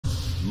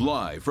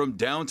Live from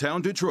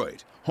downtown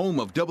Detroit, home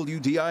of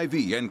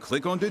WDIV and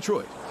Click on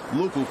Detroit,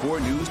 Local 4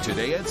 News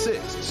Today at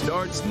 6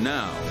 starts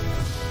now.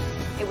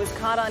 It was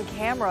caught on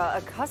camera, a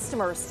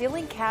customer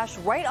stealing cash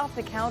right off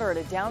the counter at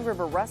a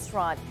downriver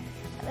restaurant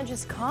and then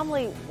just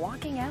calmly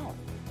walking out.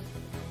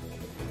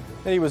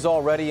 And he was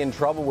already in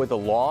trouble with the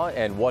law,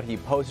 and what he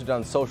posted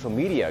on social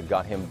media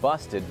got him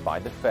busted by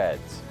the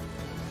feds.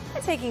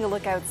 Taking a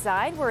look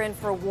outside, we're in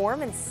for a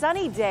warm and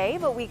sunny day,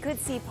 but we could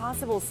see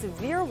possible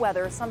severe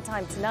weather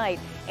sometime tonight.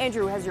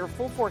 Andrew has your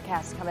full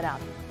forecast coming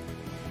up.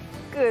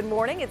 Good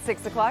morning. It's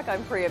 6 o'clock.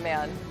 I'm Priya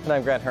Mann. And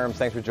I'm Grant Herms.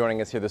 Thanks for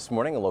joining us here this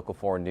morning on Local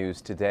 4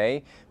 News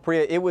Today.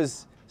 Priya, it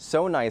was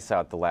so nice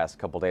out the last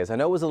couple days. I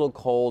know it was a little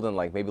cold and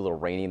maybe a little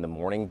rainy in the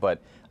morning,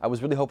 but I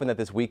was really hoping that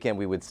this weekend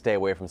we would stay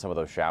away from some of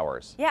those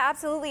showers. Yeah,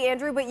 absolutely,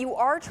 Andrew, but you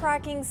are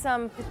tracking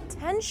some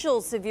potential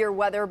severe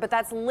weather, but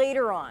that's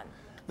later on.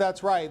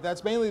 That's right.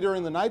 That's mainly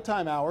during the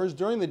nighttime hours.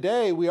 During the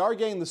day, we are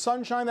getting the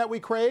sunshine that we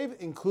crave,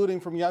 including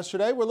from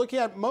yesterday. We're looking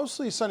at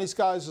mostly sunny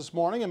skies this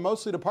morning and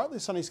mostly to partly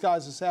sunny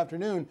skies this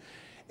afternoon.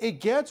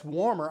 It gets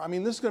warmer. I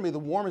mean, this is going to be the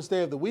warmest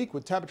day of the week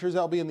with temperatures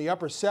that'll be in the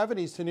upper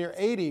 70s to near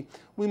 80.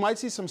 We might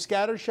see some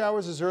scattered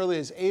showers as early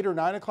as 8 or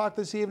 9 o'clock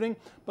this evening,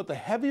 but the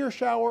heavier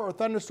shower or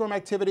thunderstorm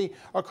activity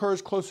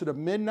occurs closer to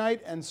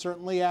midnight and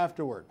certainly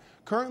afterward.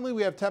 Currently,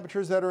 we have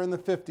temperatures that are in the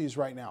 50s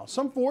right now.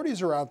 Some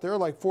 40s are out there,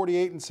 like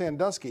 48 in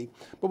Sandusky,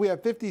 but we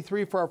have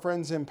 53 for our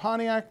friends in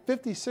Pontiac,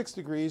 56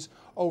 degrees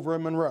over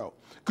in Monroe.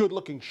 Good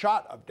looking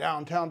shot of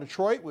downtown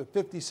Detroit with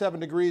 57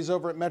 degrees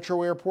over at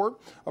Metro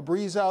Airport. A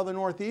breeze out of the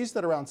northeast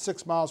at around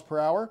 6 miles per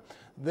hour.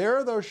 There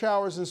are those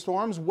showers and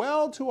storms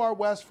well to our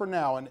west for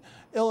now. In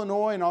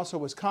Illinois and also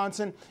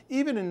Wisconsin,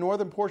 even in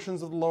northern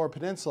portions of the lower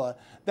peninsula,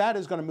 that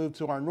is going to move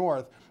to our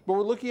north. But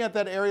we're looking at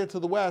that area to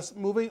the west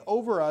moving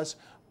over us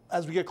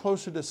as we get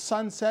closer to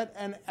sunset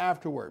and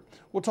afterward.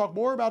 We'll talk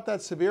more about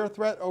that severe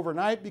threat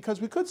overnight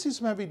because we could see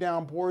some heavy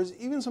downpours,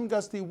 even some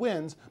gusty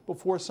winds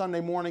before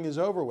Sunday morning is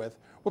over with.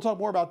 We'll talk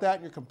more about that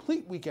in your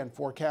complete weekend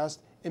forecast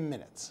in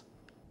minutes.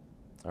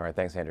 All right,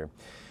 thanks, Andrew.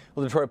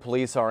 Well, Detroit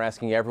police are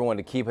asking everyone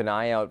to keep an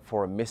eye out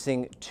for a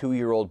missing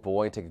 2-year-old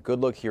boy. Take a good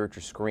look here at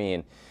your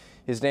screen.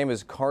 His name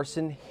is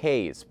Carson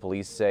Hayes.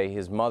 Police say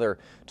his mother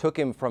took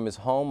him from his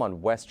home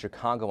on West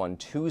Chicago on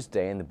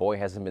Tuesday, and the boy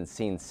hasn't been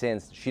seen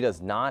since. She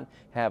does not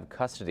have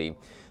custody.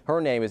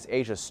 Her name is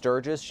Asia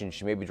Sturgis, and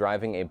she may be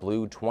driving a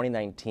blue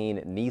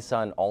 2019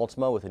 Nissan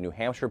Altima with a New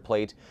Hampshire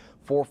plate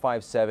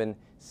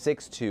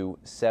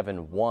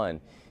 457-6271.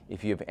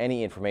 If you have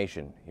any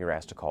information, you're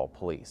asked to call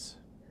police.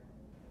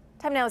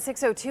 Time now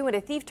 6:02, and a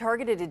thief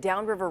targeted a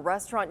downriver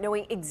restaurant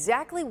knowing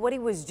exactly what he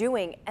was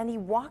doing, and he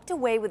walked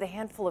away with a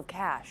handful of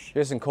cash.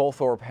 Jason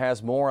Colthorpe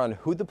has more on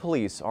who the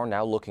police are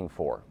now looking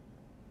for.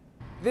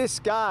 This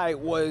guy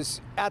was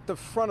at the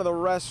front of the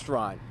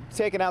restaurant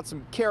taking out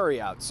some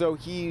carryout, so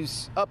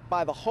he's up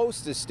by the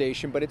hostess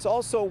station, but it's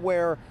also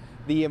where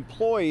the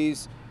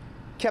employees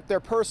kept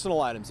their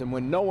personal items, and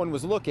when no one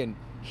was looking,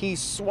 he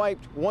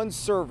swiped one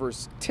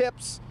server's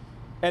tips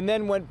and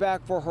then went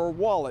back for her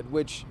wallet,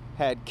 which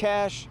had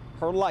cash,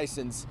 her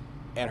license,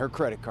 and her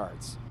credit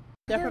cards.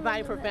 They're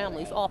providing for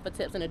families off of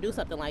tips, and to do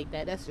something like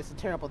that, that's just a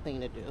terrible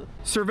thing to do.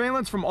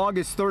 Surveillance from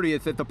August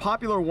 30th at the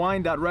popular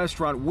Wyandotte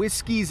restaurant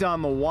Whiskey's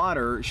on the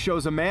Water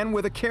shows a man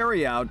with a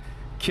carryout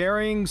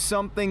carrying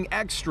something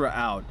extra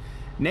out,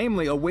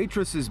 namely a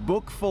waitress's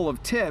book full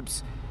of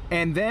tips,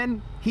 and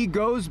then he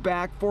goes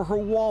back for her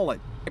wallet.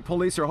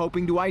 Police are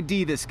hoping to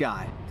ID this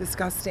guy.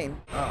 Disgusting.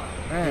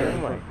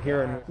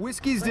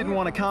 Whiskey's didn't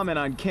want to comment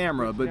on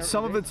camera, but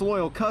some of its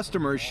loyal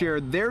customers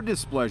shared their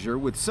displeasure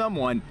with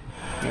someone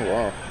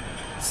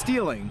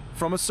stealing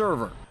from a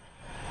server.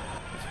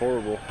 It's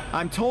horrible.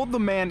 I'm told the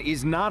man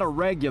is not a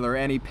regular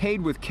and he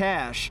paid with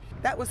cash.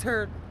 That was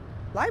her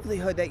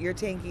livelihood that you're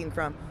taking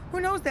from. Who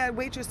knows that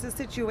waitress's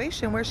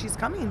situation, where she's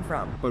coming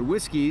from? But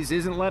Whiskey's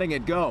isn't letting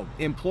it go.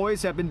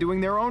 Employees have been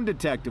doing their own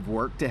detective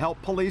work to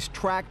help police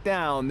track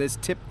down this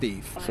tip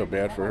thief. I feel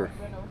bad for her.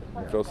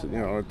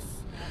 It's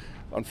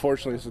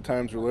unfortunately it's the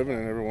times we're living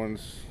in.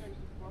 Everyone's,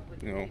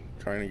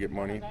 trying to get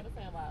money,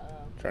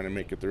 trying to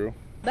make it through.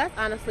 That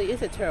honestly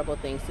is a terrible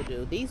thing to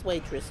do. These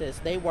waitresses,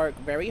 they work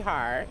very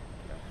hard.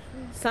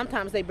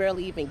 Sometimes they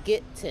barely even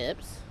get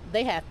tips.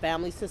 They have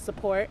families to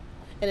support.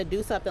 And to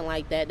do something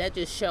like that, that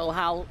just shows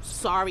how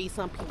sorry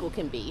some people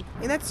can be.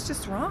 I mean, that's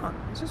just wrong.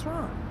 It's just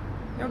wrong.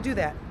 You don't do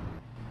that.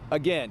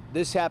 Again,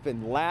 this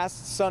happened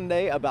last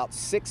Sunday about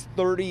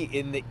 6:30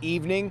 in the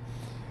evening.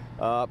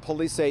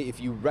 Police say if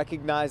you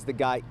recognize the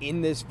guy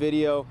in this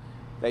video,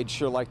 they'd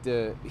sure like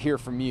to hear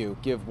from you.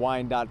 Give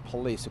Wyandotte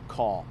Police a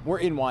call.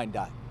 We're in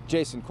Wyandotte.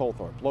 Jason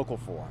Colthorpe, Local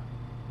 4.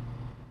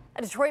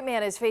 A Detroit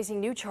man is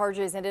facing new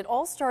charges, and it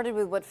all started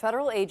with what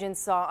federal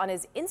agents saw on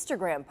his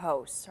Instagram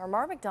posts. Our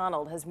Mar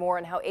McDonald has more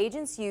on how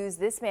agents use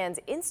this man's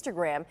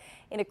Instagram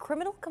in a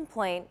criminal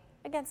complaint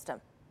against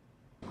him.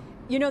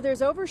 You know,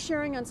 there's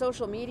oversharing on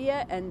social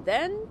media, and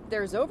then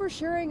there's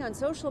oversharing on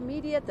social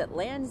media that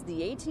lands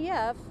the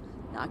ATF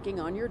knocking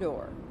on your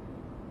door.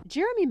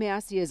 Jeremy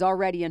Massey is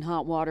already in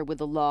hot water with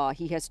the law.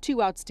 He has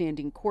 2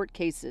 outstanding court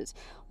cases,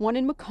 one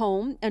in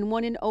Macomb and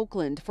one in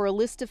Oakland, for a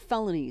list of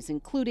felonies,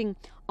 including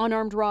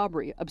unarmed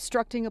robbery,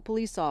 obstructing a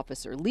police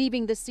officer,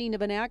 leaving the scene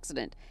of an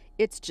accident.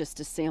 It's just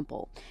a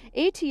sample.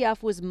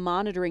 ATF was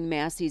monitoring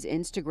Massey's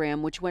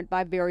Instagram, which went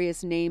by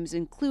various names,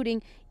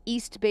 including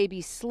East Baby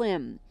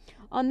Slim.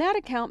 On that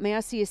account,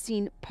 Massey is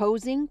seen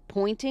posing,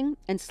 pointing,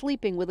 and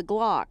sleeping with a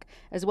Glock,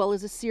 as well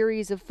as a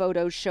series of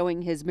photos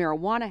showing his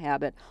marijuana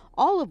habit,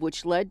 all of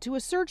which led to a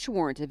search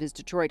warrant of his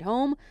Detroit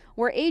home,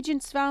 where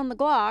agents found the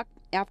Glock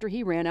after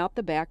he ran out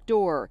the back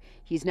door.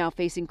 He's now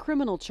facing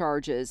criminal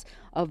charges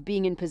of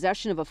being in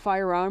possession of a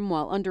firearm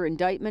while under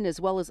indictment, as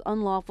well as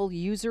unlawful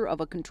user of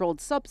a controlled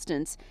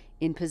substance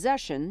in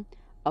possession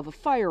of a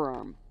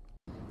firearm.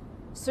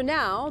 So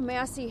now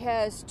Massey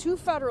has 2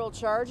 federal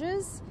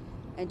charges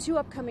and 2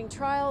 upcoming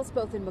trials,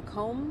 both in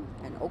Macomb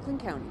and Oakland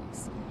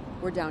counties.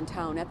 We're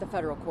downtown at the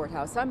federal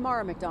courthouse. I'm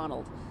Mara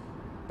McDonald.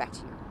 Back to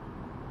you.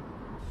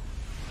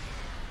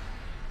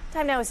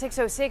 Time now is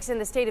 6:06,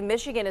 and the state of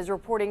Michigan is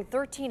reporting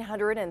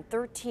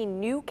 1,313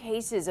 new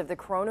cases of the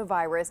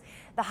coronavirus,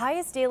 the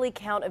highest daily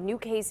count of new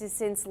cases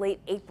since late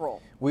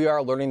April. We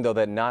are learning, though,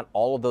 that not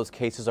all of those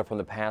cases are from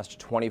the past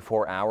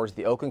 24 hours.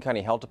 The Oakland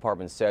County Health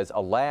Department says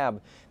a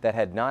lab that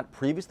had not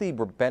previously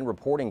been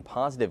reporting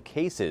positive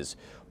cases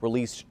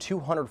released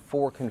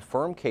 204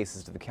 confirmed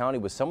cases to the county,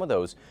 with some of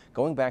those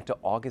going back to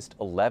August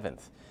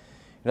 11th.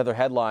 In other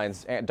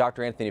headlines,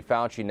 Dr. Anthony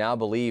Fauci now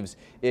believes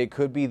it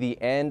could be the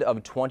end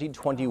of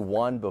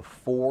 2021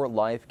 before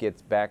life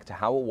gets back to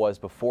how it was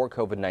before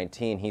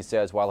COVID-19. He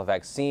says while a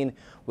vaccine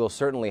will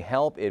certainly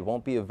help, it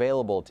won't be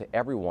available to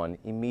everyone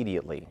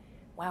immediately.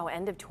 Wow,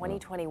 end of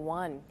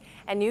 2021.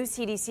 And new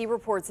CDC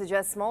reports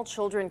suggest small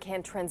children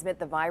can transmit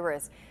the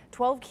virus.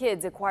 12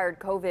 kids acquired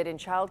COVID in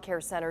child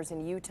care centers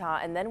in Utah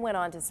and then went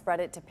on to spread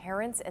it to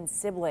parents and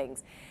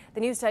siblings.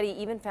 The new study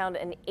even found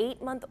an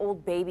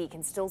 8-month-old baby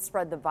can still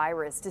spread the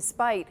virus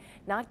despite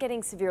not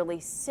getting severely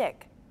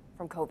sick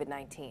from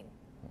COVID-19.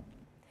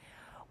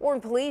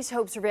 Warren police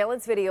hope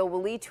surveillance video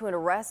will lead to an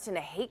arrest in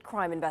a hate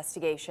crime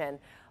investigation.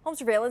 Home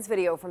surveillance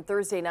video from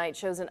Thursday night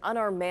shows an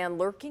unarmed man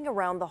lurking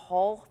around the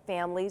Hall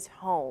family's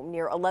home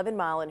near 11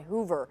 Mile in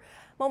Hoover.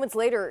 Moments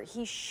later,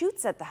 he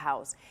shoots at the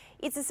house.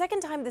 It's the second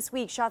time this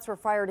week shots were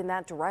fired in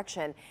that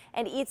direction,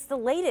 and it's the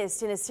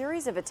latest in a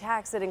series of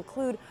attacks that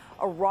include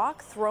a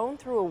rock thrown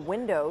through a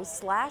window,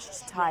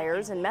 slashed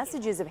tires, and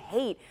messages of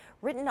hate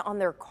written on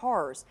their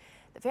cars.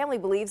 The family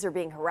believes they're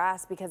being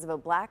harassed because of a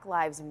Black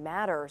Lives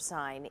Matter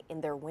sign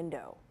in their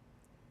window.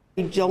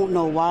 We don't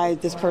know why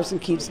this person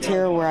keeps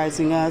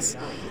terrorizing us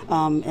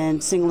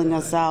and singling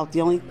us out.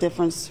 The only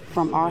difference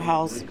from our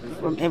house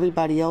from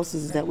everybody else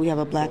is that we have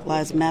a Black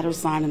Lives Matter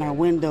sign in our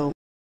window.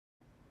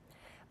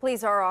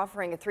 Police are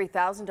offering a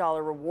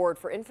 $3,000 reward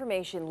for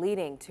information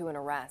leading to an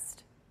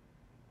arrest.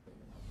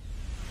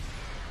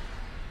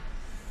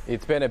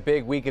 It's been a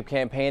big week of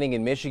campaigning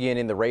in Michigan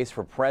in the race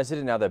for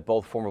president, now that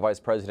both former Vice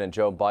President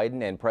Joe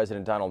Biden and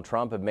President Donald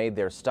Trump have made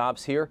their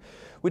stops here.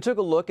 We took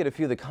a look at a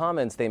few of the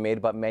comments they made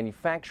about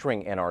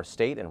manufacturing in our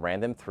state and ran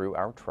them through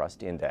our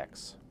Trust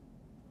Index.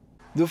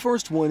 The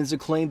first one is a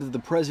claim that the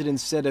president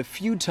said a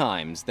few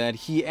times that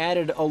he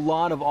added a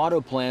lot of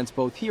auto plants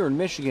both here in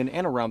Michigan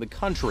and around the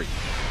country.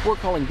 We're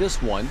calling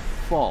this one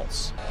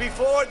false.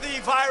 Before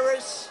the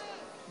virus,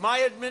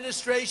 my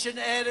administration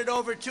added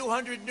over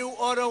 200 new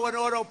auto and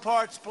auto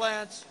parts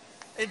plants.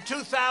 In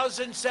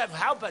 2007,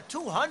 how about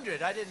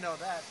 200? I didn't know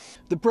that.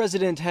 The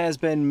president has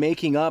been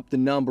making up the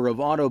number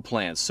of auto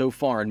plants. So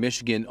far in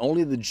Michigan,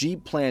 only the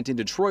Jeep plant in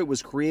Detroit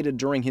was created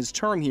during his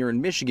term here in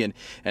Michigan,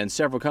 and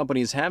several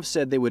companies have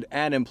said they would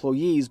add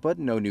employees, but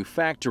no new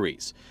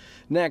factories.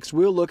 Next,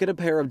 we'll look at a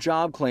pair of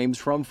job claims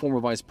from former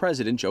Vice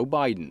President Joe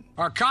Biden.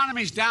 Our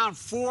economy's down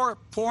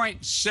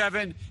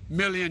 4.7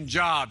 million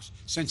jobs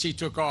since he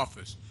took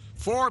office.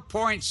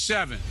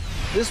 4.7.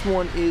 This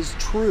one is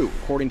true,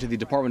 according to the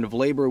Department of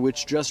Labor,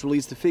 which just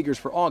released the figures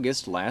for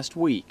August last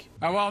week.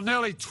 Now, while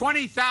nearly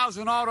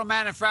 20,000 auto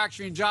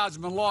manufacturing jobs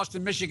have been lost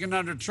in Michigan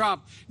under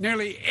Trump,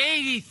 nearly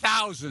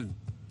 80,000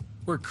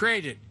 were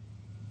created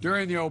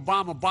during the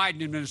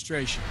Obama-Biden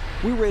administration.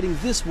 We're rating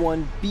this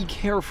one be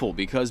careful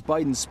because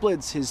Biden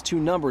splits his 2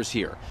 numbers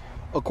here.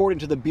 According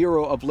to the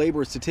Bureau of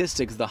Labor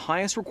Statistics, the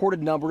highest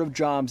recorded number of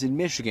jobs in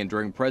Michigan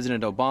during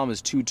President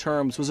Obama's 2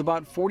 terms was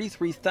about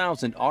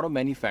 43,000 auto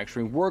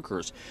manufacturing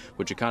workers,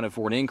 which accounted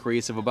for an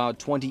increase of about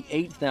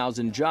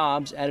 28,000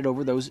 jobs added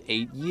over those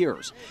 8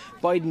 years.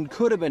 Biden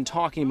could have been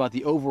talking about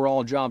the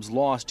overall jobs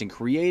lost and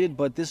created,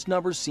 but this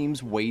number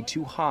seems way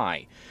too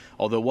high.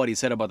 Although what he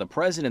said about the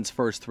president's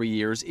first 3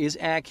 years is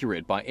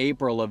accurate, by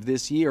April of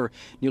this year,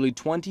 nearly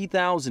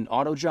 20,000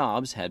 auto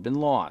jobs had been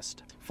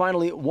lost.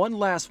 Finally, one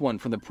last one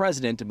from the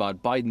president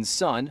about Biden's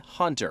son,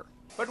 Hunter.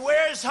 But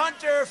where's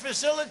Hunter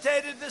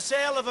facilitated the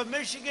sale of a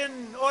Michigan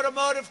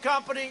automotive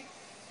company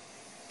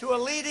to a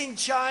leading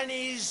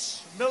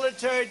Chinese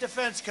military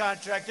defense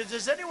contractor?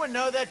 Does anyone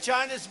know that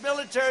China's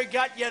military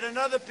got yet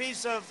another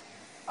piece of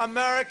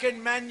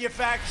American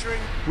manufacturing.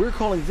 We're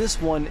calling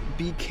this one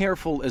Be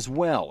Careful as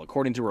well.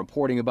 According to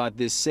reporting about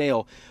this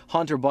sale,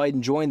 Hunter Biden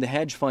joined the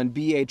hedge fund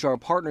BHR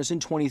Partners in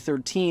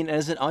 2013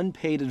 as an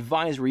unpaid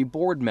advisory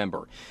board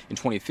member. In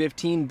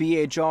 2015,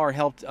 BHR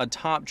helped a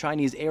top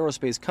Chinese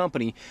aerospace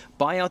company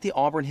buy out the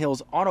Auburn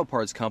Hills auto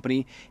parts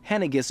company,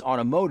 Henniges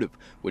Automotive,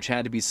 which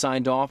had to be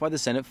signed off by the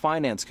Senate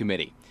Finance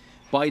Committee.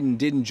 Biden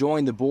didn't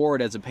join the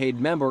board as a paid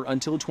member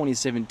until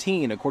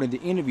 2017, according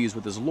to interviews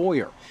with his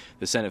lawyer.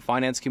 The Senate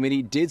Finance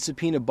Committee did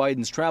subpoena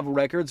Biden's travel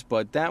records,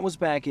 but that was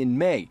back in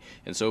May.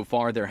 And so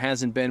far, there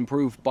hasn't been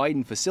proof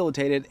Biden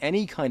facilitated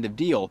any kind of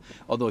deal,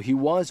 although he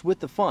was with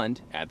the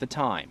fund at the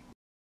time.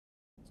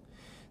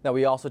 Now,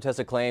 we also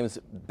tested claims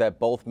that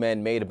both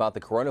men made about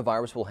the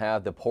coronavirus. We'll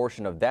have the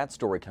portion of that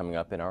story coming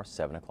up in our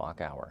 7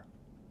 o'clock hour.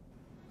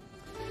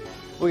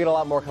 We got a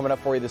lot more coming up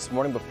for you this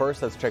morning, but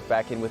first, let's check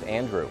back in with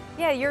Andrew.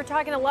 Yeah, you're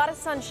talking a lot of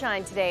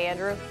sunshine today,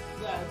 Andrew.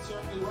 Yeah, that's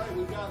certainly right.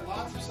 We've got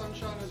lots of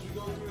sunshine as we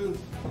go through.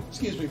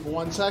 Excuse me for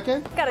 1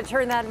 second. Got to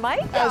turn that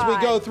mic on. As we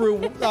go through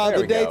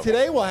the day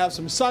today, we'll have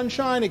some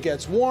sunshine. It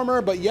gets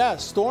warmer, but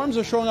yes, storms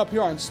are showing up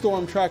here on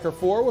Storm Tracker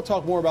 4. We'll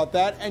talk more about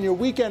that and your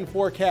weekend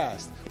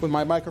forecast with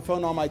my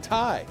microphone on my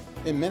tie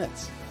in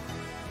minutes.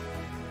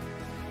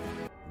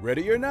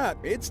 Ready or not,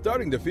 it's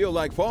starting to feel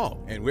like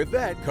fall, and with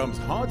that comes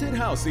haunted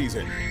house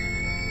season.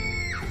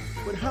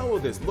 But how will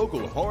this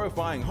local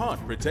horrifying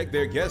haunt protect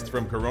their guests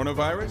from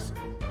coronavirus?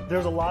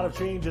 There's a lot of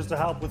changes to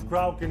help with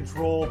crowd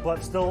control,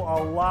 but still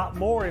a lot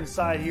more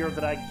inside here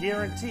that I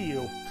guarantee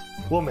you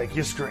will make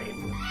you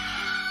scream.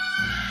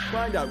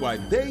 Find out why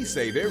they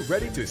say they're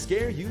ready to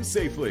scare you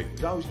safely.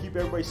 As long as we keep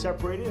everybody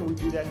separated and we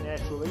do that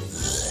naturally,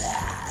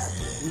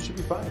 we should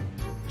be fine.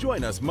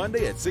 Join us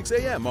Monday at 6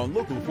 a.m. on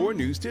Local 4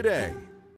 News Today.